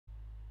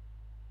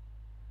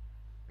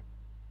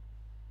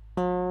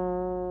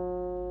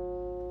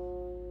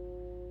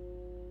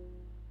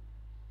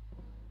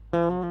Okay,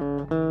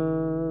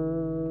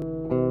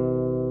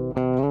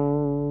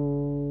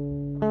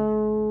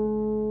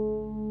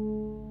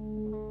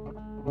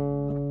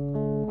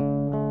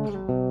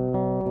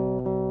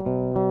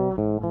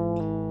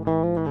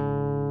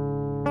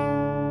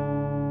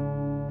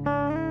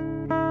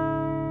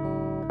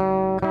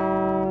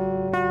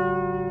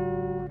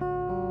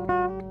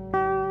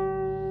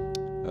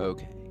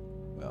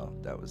 well,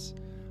 that was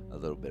a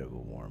little bit of a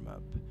warm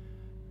up.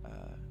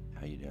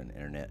 How you doing,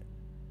 Internet?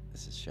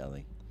 This is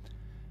Shelley,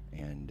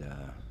 and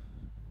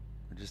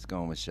we're just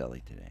going with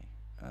Shelley today.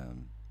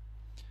 Um,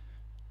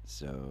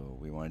 so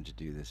we wanted to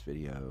do this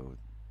video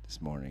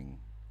this morning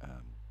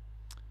um,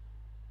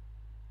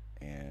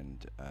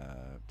 and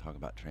talk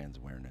about Trans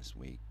Awareness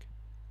Week,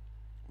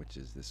 which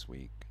is this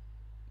week,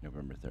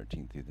 November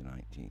 13th through the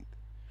 19th.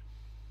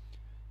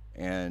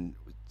 And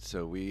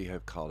so we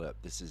have called up.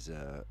 This is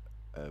a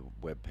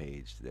web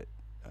page that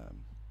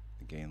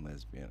the Gay and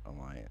Lesbian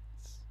Alliance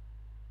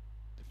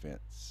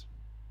Defense,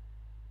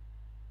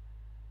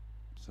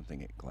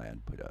 something at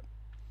GLAD put up,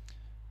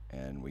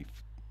 and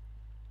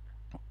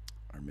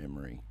our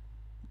memory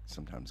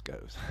sometimes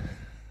goes.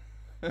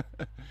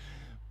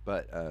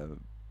 But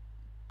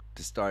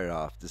to start it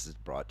off, this is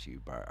brought to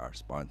you by our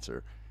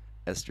sponsor,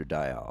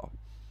 Estradiol,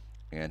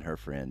 and her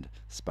friend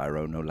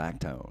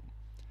spironolactone.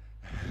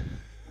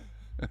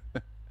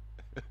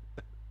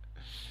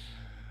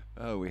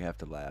 Oh, we have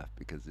to laugh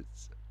because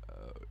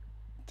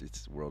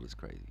this world is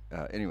crazy.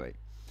 Anyway,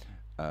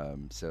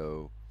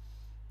 so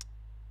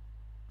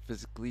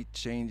physically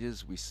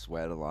changes. We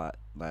sweat a lot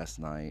last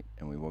night,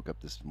 and we woke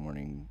up this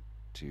morning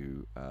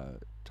to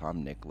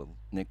Tom Nicholas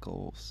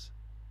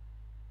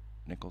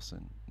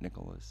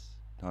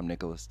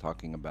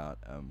talking about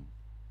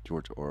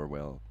George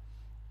Orwell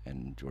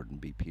and Jordan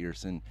B.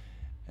 Peterson,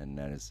 and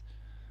that is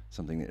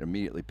something that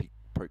immediately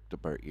perked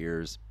up our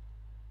ears.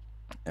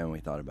 And we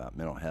thought about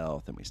mental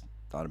health, and we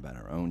thought about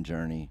our own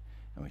journey,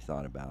 and we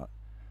thought about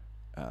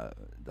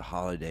the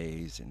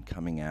holidays and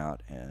coming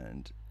out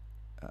and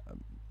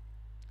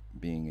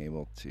being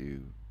able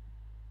to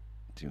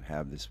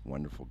have this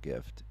wonderful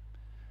gift,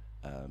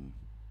 and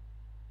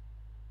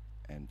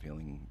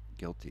feeling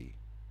guilty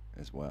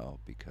as well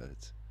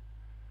because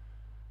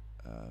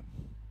of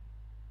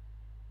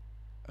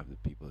the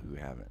people who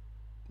haven't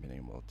been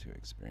able to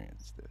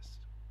experience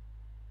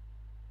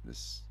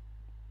this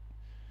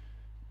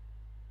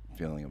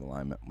feeling of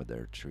alignment with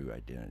their true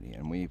identity.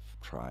 And we've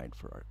tried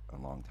for a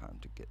long time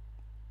to get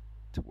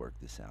to work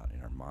this out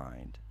in our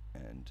mind,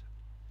 and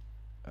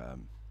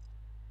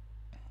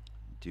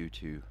due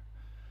to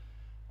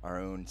our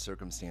own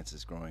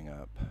circumstances growing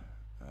up,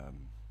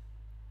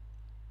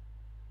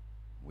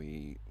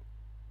 we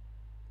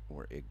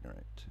were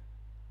ignorant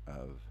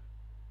of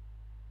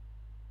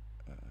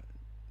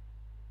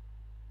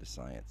the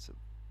science of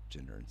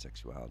gender and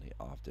sexuality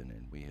often,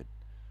 and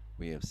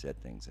we have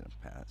said things in a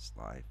past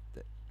life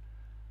that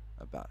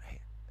about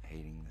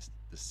hating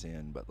the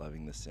sin but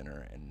loving the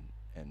sinner,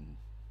 and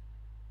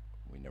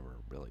we never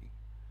really,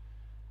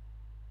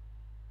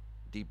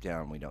 deep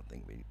down, we don't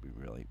think we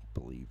really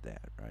believe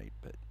that, right?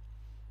 But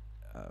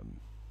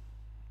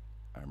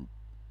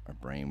our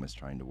brain was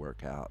trying to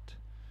work out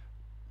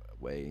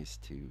ways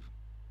to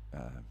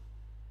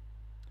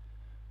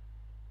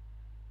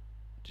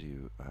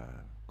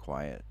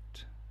quiet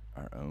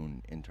our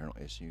own internal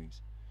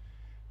issues,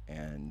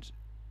 and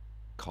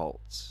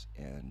cults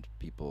and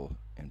people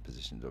in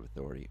positions of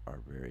authority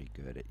are very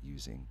good at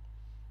using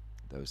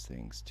those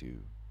things to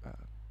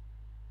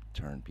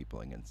turn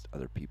people against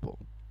other people.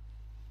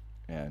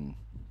 And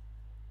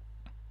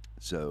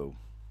so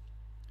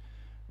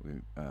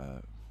we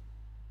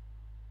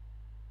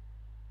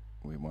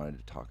wanted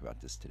to talk about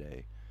this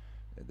today.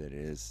 That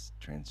is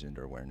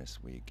Transgender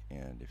Awareness Week,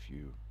 and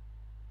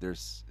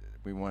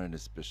we wanted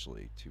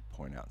especially to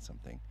point out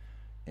something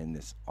in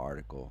this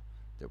article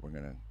that we're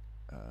gonna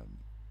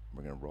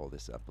roll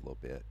this up a little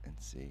bit and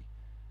see.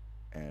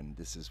 And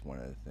this is one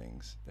of the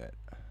things that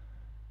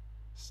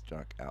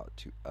stuck out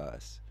to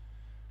us,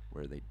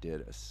 where they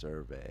did a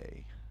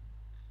survey.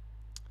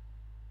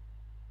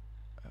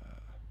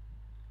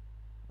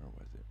 Where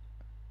was it?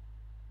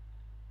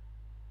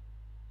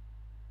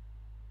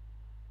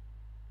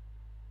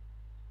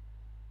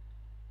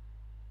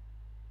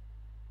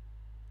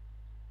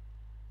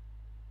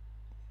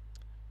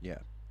 Yeah,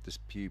 this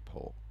Pew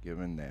poll,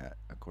 given that,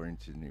 according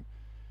to the new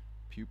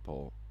Pew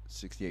poll,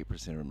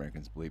 68% of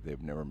Americans believe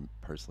they've never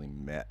personally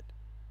met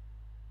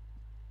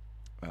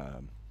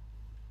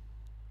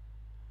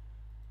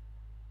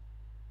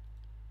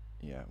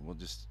yeah,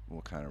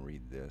 we'll kind of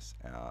read this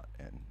out,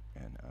 and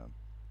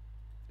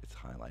it's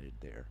highlighted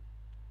there.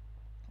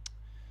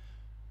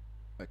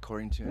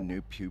 According to a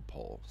new Pew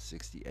poll,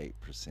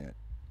 68%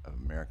 of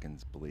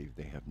Americans believe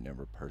they have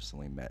never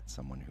personally met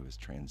someone who is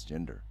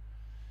transgender.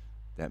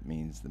 That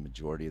means the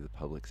majority of the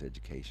public's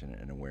education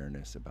and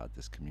awareness about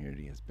this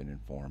community has been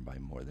informed by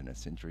more than a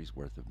century's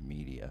worth of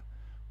media,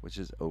 which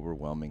has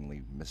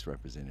overwhelmingly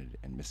misrepresented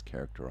and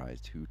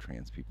mischaracterized who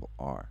trans people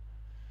are.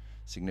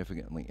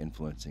 significantly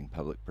influencing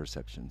public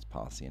perceptions,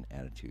 policy, and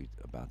attitudes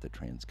about the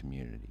trans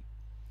community.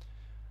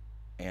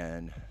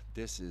 And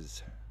this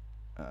is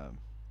um,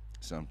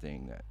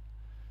 something that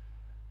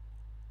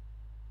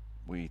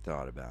we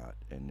thought about,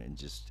 and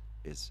just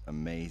it's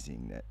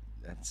amazing that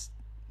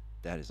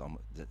that is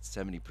almost that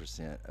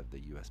 70% of the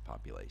U.S.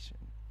 population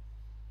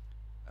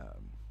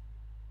um,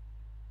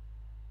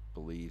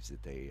 believes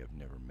that they have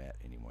never met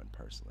anyone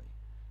personally.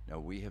 Now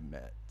we have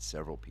met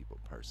several people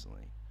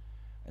personally,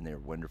 and they're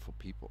wonderful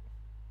people,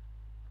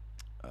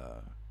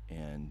 uh,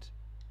 and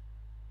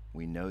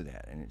we know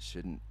that, and it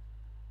shouldn't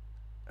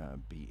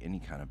be any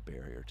kind of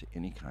barrier to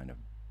any kind of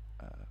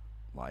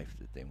life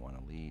that they want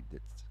to lead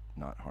that's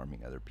not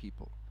harming other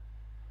people.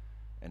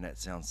 And that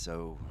sounds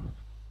so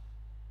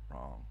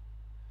wrong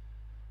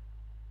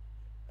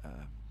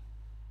um,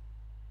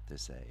 to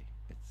say.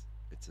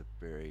 It's a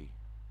very,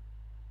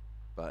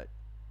 but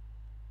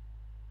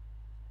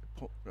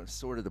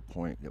sort of the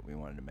point that we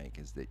wanted to make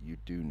is that you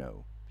do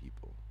know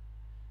people,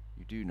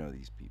 you do know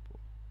these people,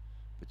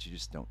 but you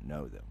just don't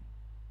know them.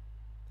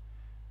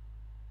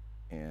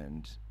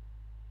 And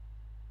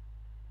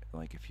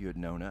like if you had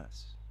known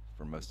us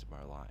for most of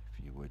our life,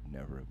 you would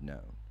never have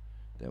known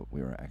that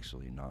we were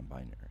actually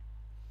non-binary.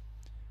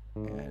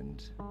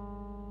 And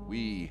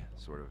we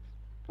sort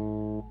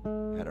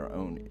of had our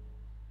own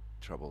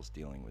troubles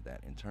dealing with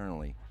that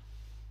internally,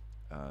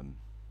 um,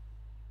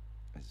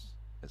 as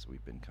as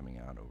we've been coming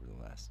out over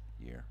the last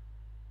year,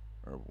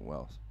 or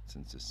well,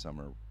 since this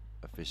summer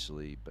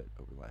officially, but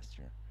over the last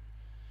year.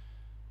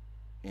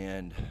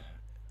 And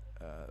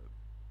uh,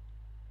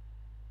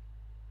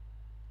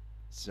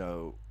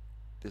 so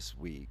this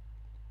week,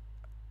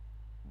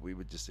 we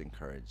would just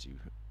encourage you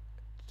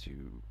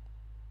to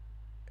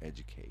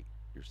educate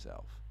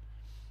yourself.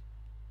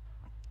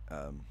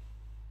 Um,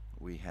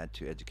 we had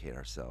to educate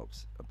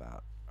ourselves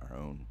about our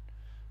own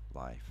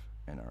life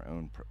and our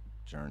own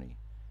journey,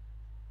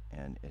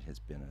 and it has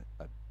been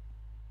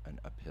an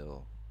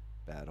uphill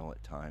battle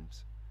at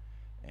times,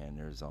 and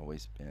there's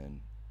always been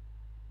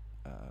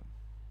uh,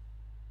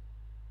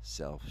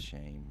 self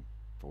shame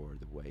for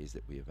the ways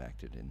that we have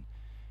acted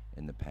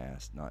in the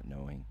past, not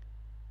knowing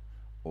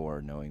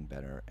or knowing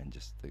better, and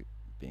just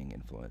being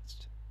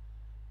influenced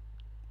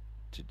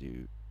to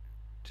do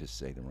to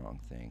say the wrong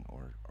thing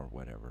or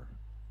whatever.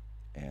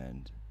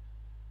 And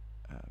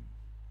um,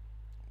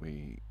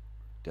 we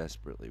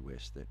desperately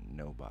wish that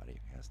nobody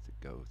has to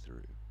go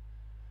through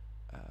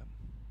um,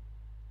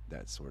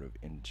 that sort of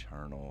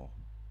internal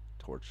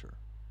torture,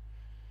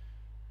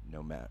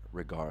 no matter,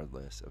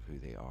 regardless of who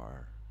they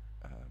are,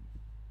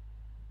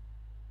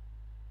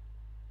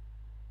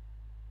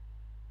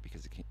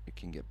 because it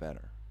can get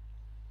better.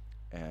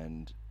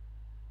 And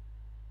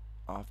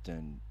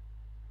often,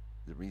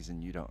 the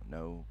reason you don't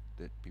know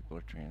that people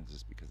are trans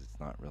is because it's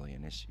not really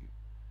an issue.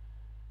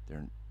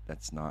 They're,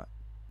 that's not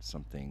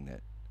something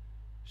that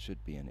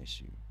should be an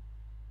issue.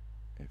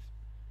 If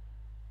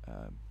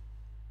um,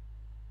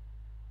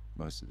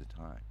 most of the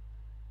time,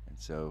 and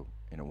so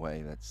in a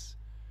way,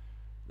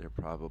 they're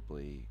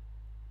probably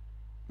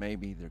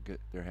maybe they're good,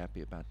 they're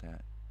happy about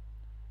that,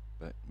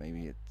 but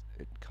maybe it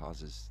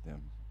causes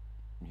them,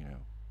 you know,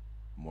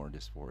 more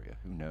dysphoria.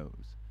 Who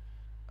knows?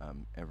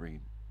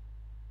 Every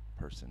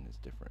person is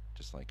different,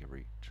 just like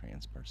every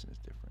trans person is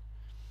different.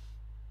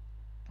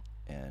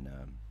 And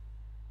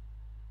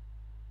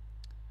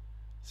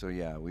so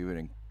yeah, we would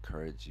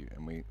encourage you,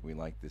 and we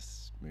like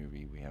this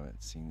movie. We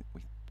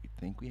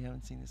think we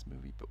haven't seen this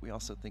movie, but we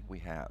also think we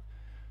have.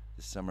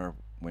 This summer,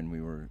 when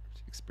we were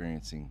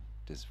experiencing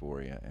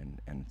dysphoria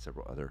and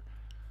several other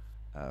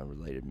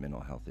related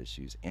mental health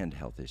issues and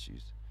health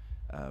issues,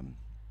 um,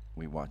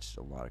 we watched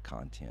a lot of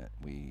content.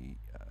 We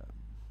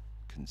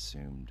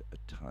consumed a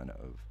ton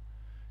of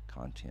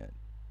content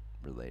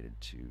related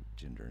to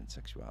gender and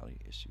sexuality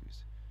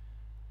issues,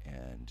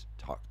 and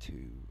talked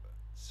to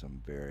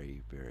some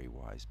very, very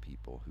wise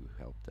people who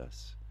helped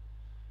us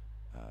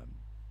um,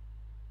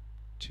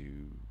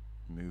 to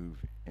move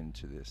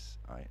into this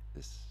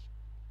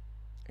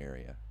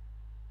area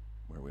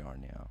where we are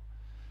now.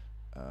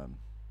 Um,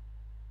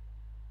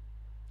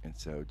 and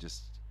so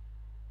just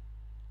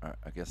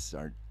I guess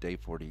our day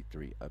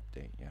 43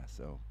 update. Yeah,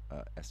 so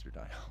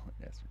estradiol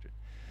and estrogen.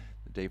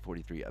 The day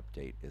 43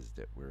 update is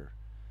that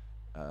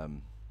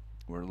um,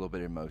 we're a little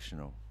bit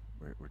emotional.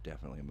 We're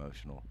definitely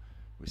emotional.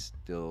 We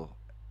still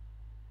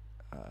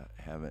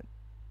haven't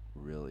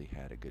really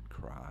had a good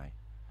cry.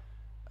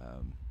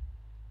 Um,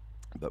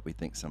 but we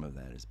think some of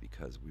that is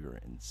because we were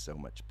in so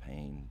much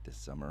pain this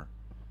summer,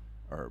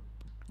 or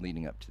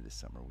leading up to this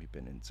summer. We've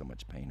been in so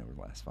much pain over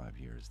the last 5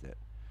 years that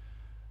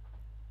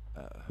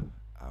uh,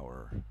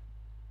 our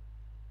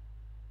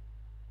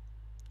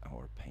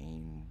our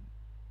pain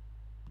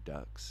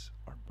ducts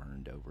are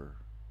burned over,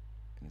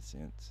 in a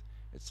sense.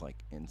 It's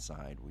like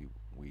inside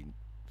we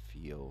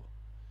feel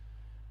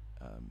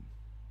um,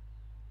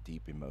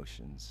 deep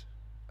emotions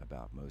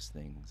about most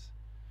things,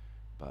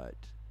 but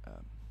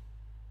um,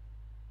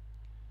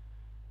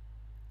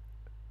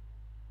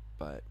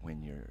 but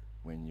when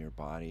your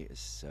body is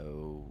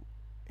so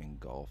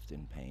engulfed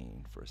in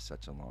pain for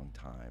such a long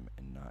time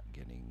and not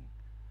getting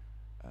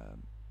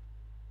um,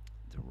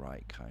 the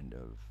right kind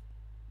of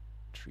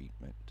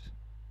treatment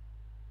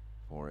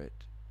for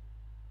it.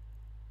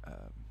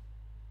 Um,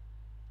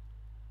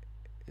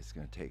 it's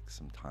going to take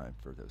some time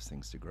for those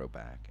things to grow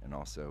back, and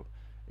also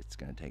it's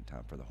going to take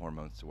time for the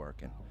hormones to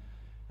work and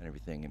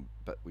everything.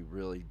 But um,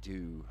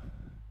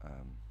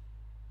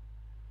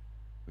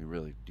 we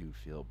really do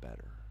feel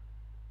better,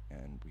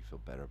 and we feel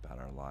better about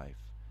our life,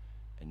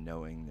 and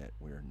knowing that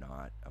we're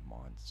not a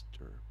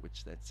monster,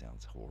 which that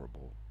sounds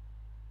horrible.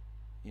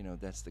 You know,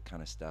 that's the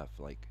kind of stuff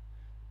like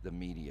the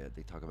media.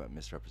 They talk about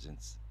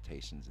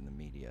misrepresentations in the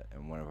media,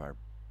 and one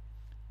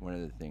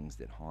of the things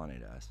that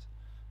haunted us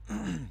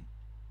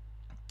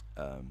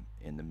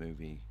in the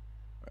movie,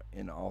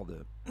 in all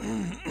the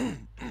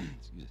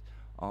excuse,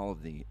 all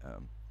of the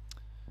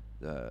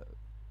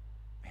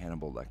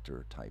Hannibal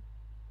Lecter type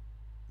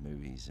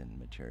movies and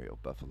material,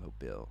 Buffalo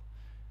Bill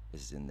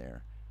is in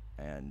there,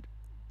 and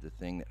the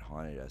thing that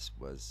haunted us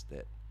was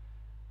that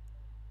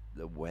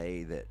the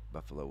way that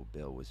Buffalo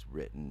Bill was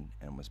written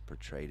and was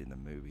portrayed in the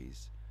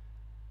movies,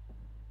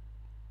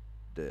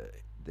 the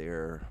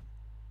their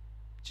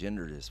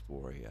gender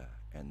dysphoria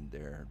and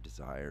their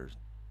desire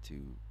to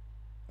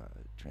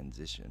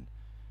transition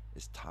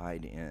is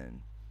tied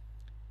in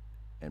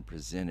and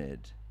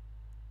presented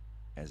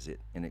as it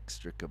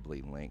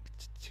inextricably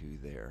linked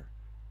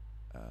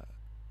uh,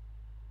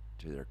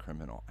 to their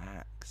criminal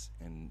acts.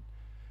 And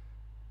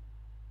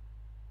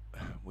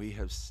we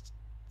have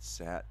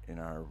sat in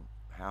our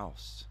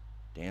house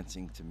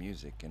dancing to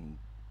music and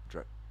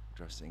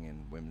dressing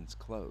in women's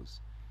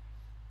clothes.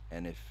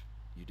 And if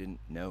you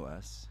didn't know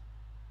us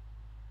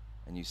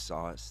and you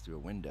saw us through a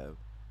window,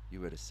 you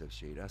would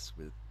associate us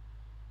with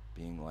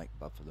being like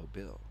Buffalo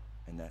Bill.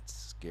 And that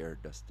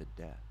scared us to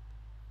death.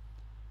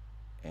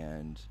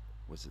 And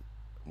was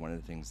one of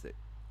the things that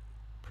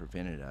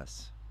prevented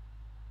us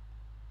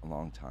a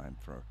long time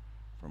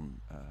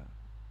from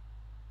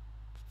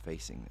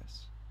facing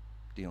this,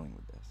 dealing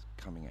with this,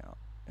 coming out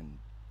and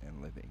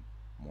living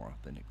more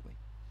authentically.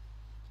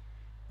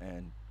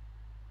 And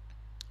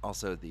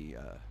also the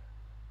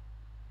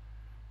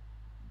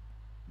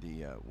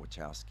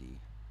Wachowski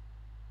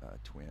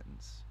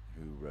twins,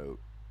 who wrote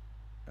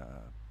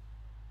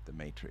The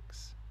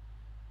Matrix,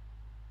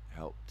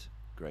 helped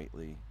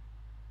greatly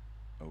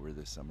over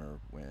the summer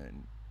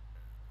when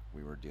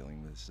we were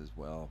dealing with this as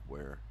well,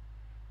 where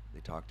they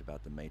talked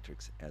about the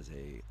Matrix as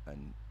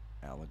an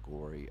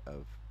allegory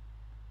of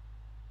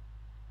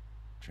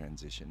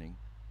transitioning,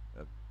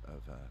 of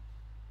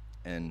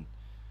and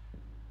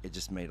it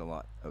just made a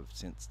lot of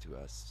sense to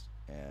us,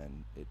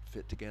 and it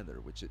fit together,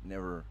 which it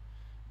never.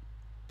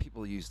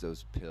 People use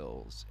those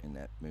pills in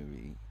that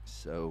movie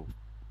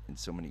in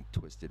so many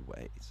twisted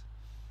ways,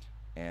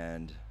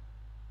 and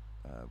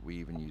we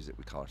even use it.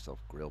 We call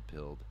ourselves grill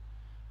pilled.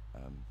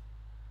 Um,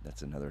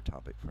 that's another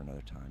topic for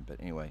another time. But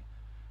anyway,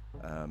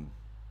 um,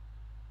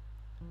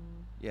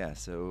 yeah.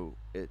 So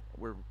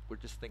we're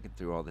just thinking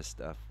through all this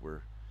stuff.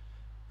 We're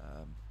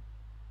um,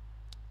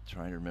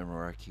 trying to remember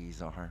where our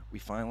keys are. We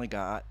finally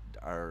got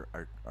our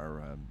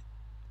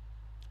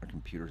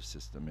computer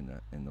system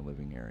in the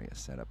living area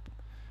set up.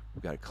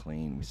 We've got to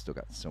clean. We still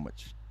got so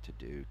much to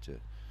do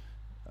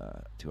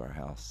to our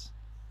house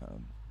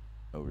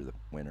over the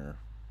winter,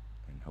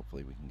 and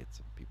hopefully we can get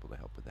some people to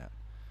help with that.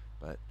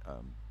 But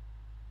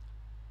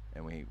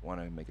and we want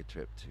to make a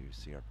trip to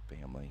see our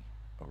family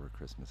over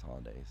Christmas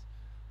holidays.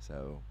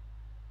 So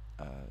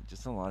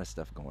just a lot of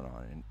stuff going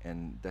on,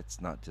 and that's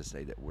not to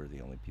say that we're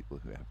the only people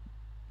who have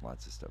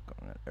lots of stuff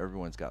going on.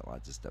 Everyone's got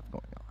lots of stuff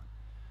going on,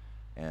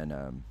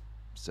 and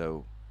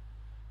so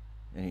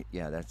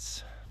yeah,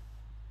 that's.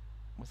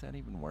 Was that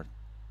even worth?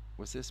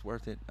 Was this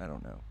worth it? I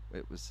don't know.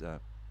 It was.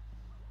 It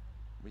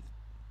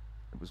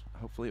was.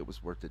 Hopefully, it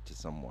was worth it to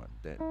someone.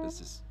 That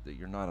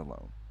you're not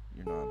alone.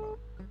 You're not alone.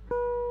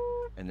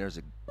 And there's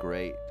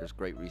great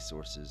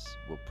resources.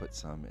 We'll put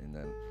some in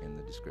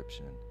the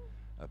description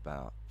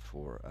about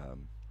for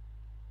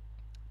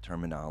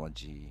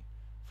terminology,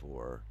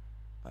 for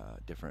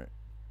different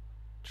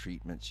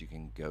treatments you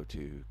can go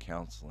to,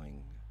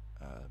 counseling.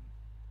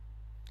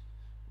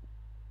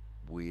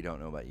 We don't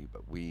know about you,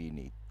 but we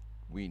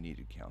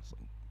needed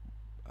counseling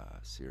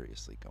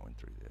seriously going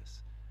through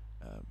this,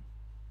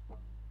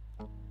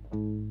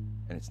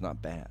 and it's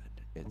not bad.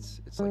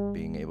 It's like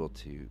being able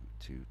to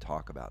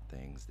talk about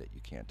things that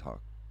you can't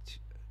talk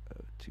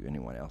to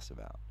anyone else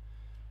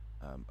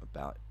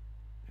about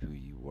who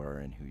you were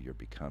and who you're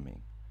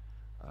becoming.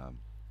 Um,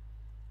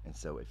 and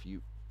so if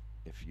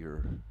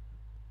you're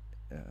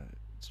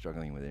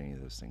struggling with any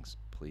of those things,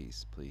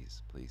 please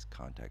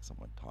contact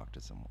someone, talk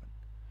to someone,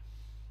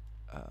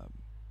 um,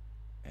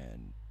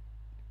 and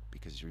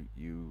because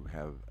you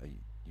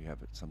have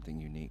something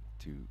unique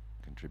to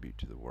contribute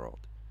to the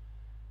world,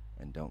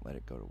 and don't let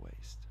it go to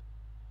waste.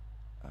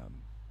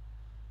 Um,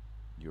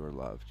 you're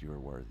loved, you're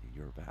worthy,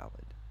 you're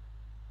valid.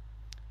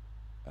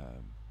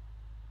 Um,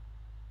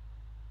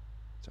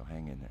 so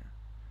hang in there.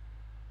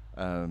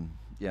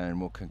 Yeah, and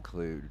we'll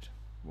conclude.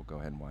 We'll go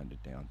ahead and wind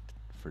it down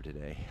for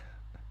today.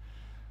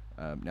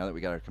 Now that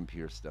we got our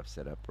computer stuff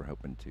set up, we're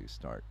hoping to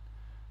start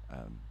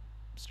um,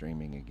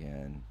 streaming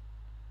again,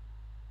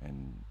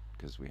 and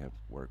because we have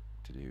work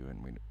to do,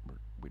 and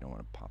we don't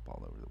want to pop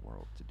all over the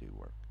world to do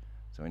work.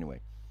 So anyway,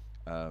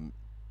 um,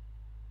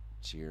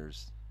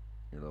 cheers,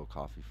 your little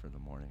coffee for the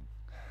morning.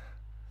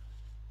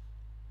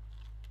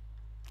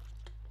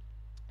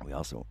 We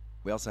also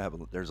have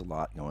there's a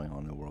lot going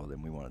on in the world,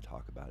 and we want to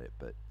talk about it,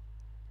 but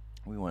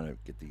we want to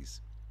get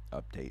these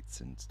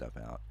updates and stuff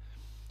out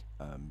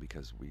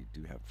because we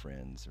do have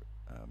friends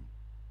um,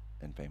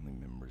 and family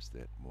members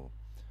that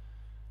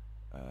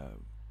uh,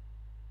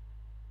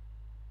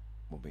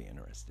 will be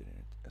interested in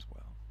it as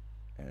well.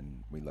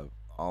 And we love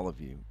all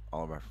of you,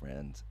 all of our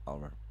friends, all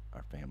of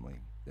our family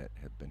that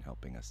have been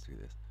helping us through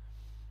this,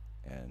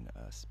 and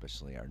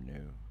especially our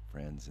new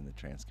friends in the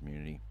trans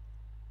community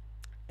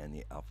and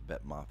the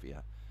alphabet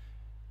mafia.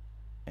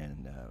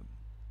 And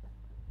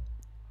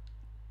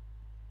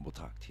we'll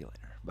talk to you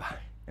later. Bye.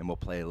 And we'll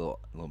play a little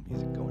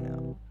music going out.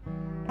 Ooh.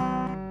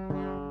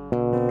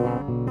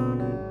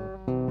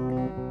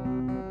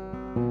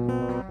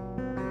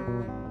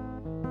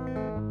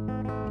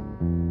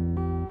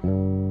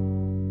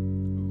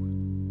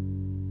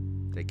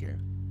 Take care.